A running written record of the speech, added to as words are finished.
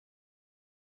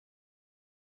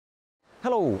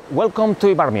Hello, welcome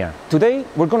to Ibarmia. Today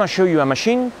we're going to show you a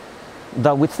machine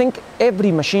that we think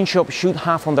every machine shop should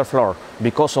have on their floor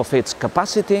because of its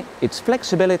capacity, its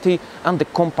flexibility and the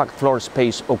compact floor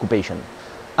space occupation.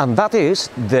 And that is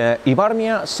the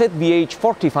Ibarmia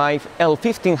ZVH45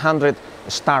 L1500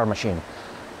 star machine.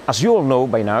 As you all know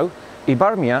by now,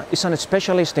 Ibarmia is a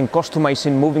specialist in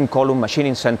customizing moving column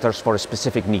machining centers for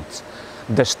specific needs.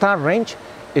 The star range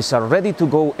is a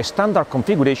ready-to-go standard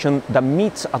configuration that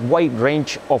meets a wide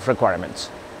range of requirements.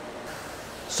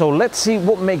 So let's see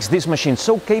what makes this machine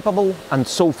so capable and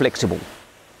so flexible.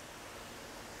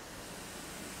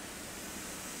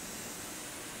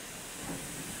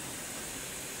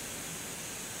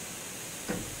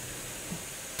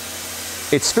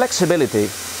 Its flexibility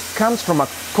comes from a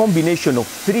combination of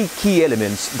three key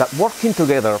elements that, working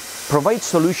together, provide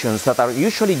solutions that are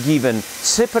usually given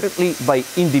separately by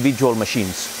individual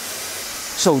machines.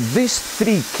 So these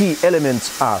three key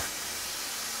elements are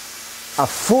a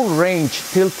full range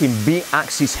tilting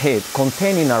B-axis head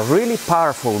containing a really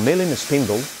powerful milling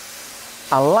spindle,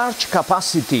 a large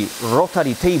capacity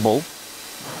rotary table,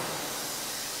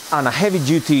 and a heavy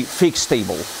duty fixed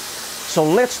table. So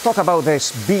let's talk about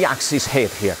this B-axis head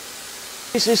here.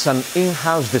 This is an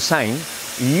in-house design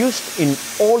used in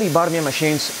all Ibarmia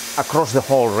machines across the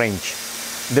whole range.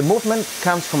 The movement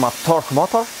comes from a torque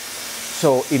motor,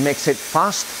 so it makes it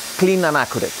fast, clean and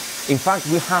accurate. In fact,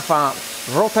 we have a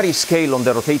rotary scale on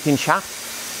the rotating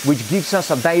shaft, which gives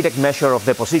us a direct measure of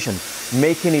the position,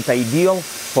 making it ideal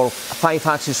for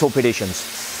 5-axis operations.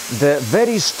 The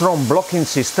very strong blocking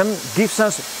system gives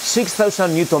us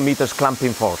 6,000 Newton meters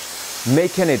clamping force,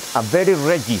 making it a very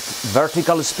rigid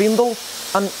vertical spindle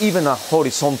and even a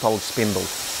horizontal spindle.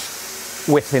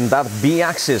 Within that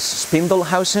B-axis spindle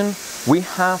housing, we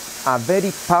have a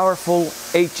very powerful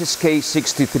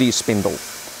HSK-63 spindle.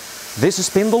 This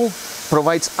spindle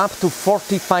provides up to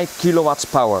 45 kilowatts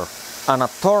power and a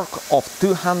torque of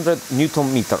 200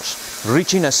 Newton meters,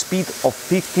 reaching a speed of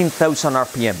 15,000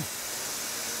 RPM.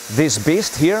 This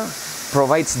beast here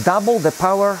provides double the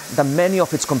power than many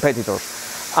of its competitors,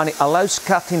 and it allows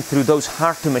cutting through those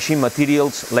hard-to-machine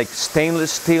materials like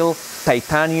stainless steel,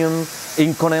 titanium,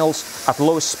 inconels at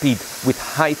low speed with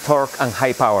high torque and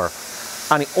high power.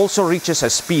 And it also reaches a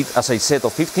speed, as I said,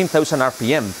 of 15,000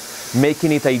 RPM,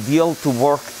 making it ideal to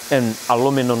work in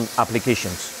aluminum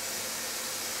applications.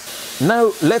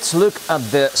 Now let's look at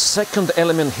the second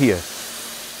element here,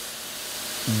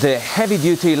 the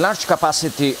heavy-duty,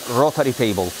 large-capacity rotary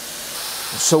table.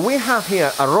 So we have here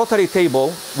a rotary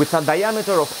table with a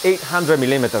diameter of 800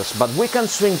 millimeters, but we can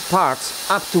swing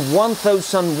parts up to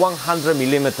 1,100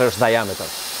 millimeters diameter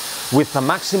with a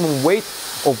maximum weight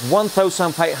of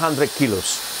 1,500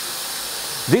 kilos.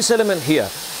 This element here,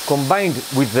 combined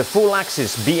with the full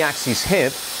axis B-axis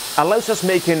head, allows us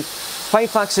making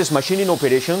 5-axis machining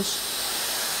operations,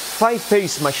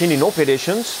 5-phase machining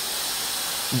operations,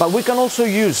 but we can also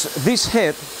use this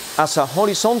head as a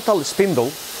horizontal spindle.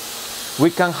 We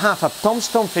can have a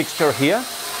tombstone fixture here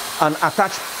and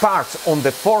attach parts on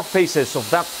the 4 faces of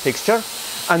that fixture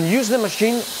and use the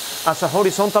machine as a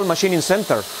horizontal machining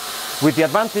center, with the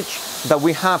advantage that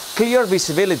we have clear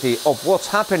visibility of what's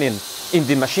happening in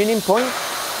the machining point.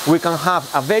 We can have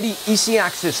a very easy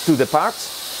access to the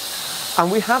parts,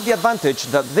 and we have the advantage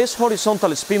that this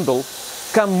horizontal spindle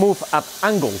can move at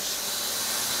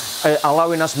angles,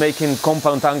 allowing us making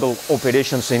compound angle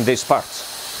operations in these parts.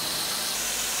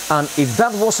 And if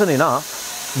that wasn't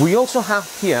enough, we also have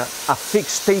here a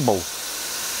fixed table.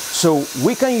 So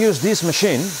we can use this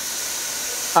machine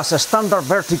as a standard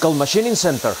vertical machining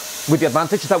center, with the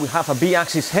advantage that we have a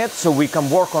B-axis head, so we can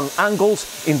work on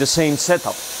angles in the same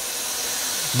setup.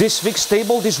 This fixed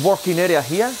table, this working area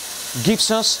here, gives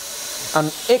us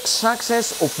an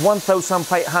X-axis of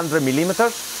 1,500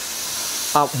 millimeters,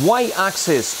 a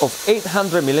Y-axis of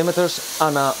 800 millimeters,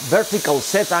 and a vertical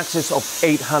Z-axis of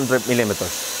 800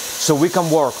 millimeters. So we can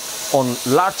work on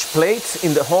large plates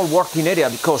in the whole working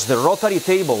area because the rotary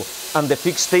table and the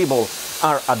fixed table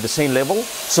are at the same level.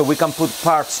 So we can put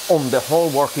parts on the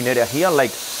whole working area here, like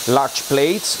large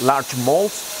plates, large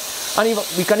molds, and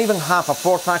we can even have a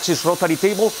 4th-axis rotary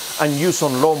table and use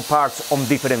on long parts on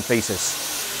different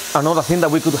faces. Another thing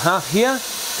that we could have here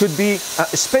could be a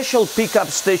special pickup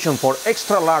station for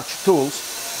extra large tools,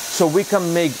 so we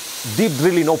can make deep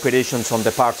drilling operations on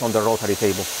the parts on the rotary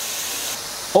table.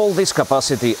 All this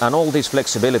capacity and all this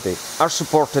flexibility are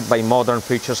supported by modern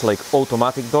features like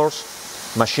automatic doors,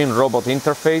 machine-robot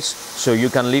interface, so you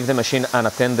can leave the machine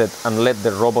unattended and let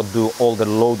the robot do all the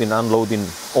loading and unloading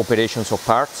operations of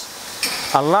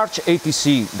parts, a large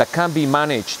ATC that can be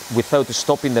managed without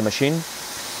stopping the machine,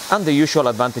 and the usual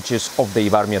advantages of the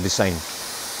Ibarmia design.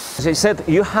 As I said,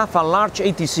 you have a large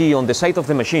ATC on the side of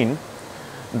the machine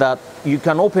that you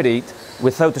can operate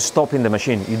without stopping the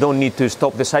machine. You don't need to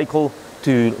stop the cycle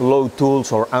to load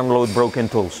tools or unload broken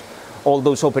tools. All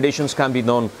those operations can be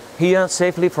done here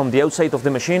safely from the outside of the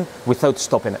machine without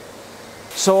stopping it.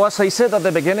 So as I said at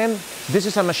the beginning, this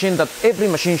is a machine that every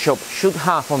machine shop should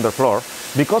have on their floor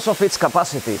because of its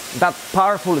capacity, that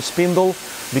powerful spindle,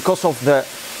 because of the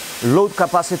load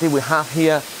capacity we have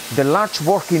here, the large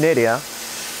working area,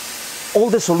 all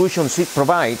the solutions it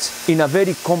provides in a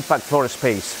very compact floor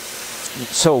space.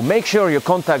 So make sure you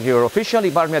contact your official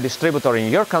Ibarmia distributor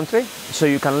in your country so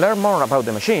you can learn more about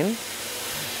the machine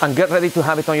and get ready to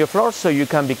have it on your floor so you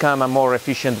can become a more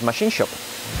efficient machine shop.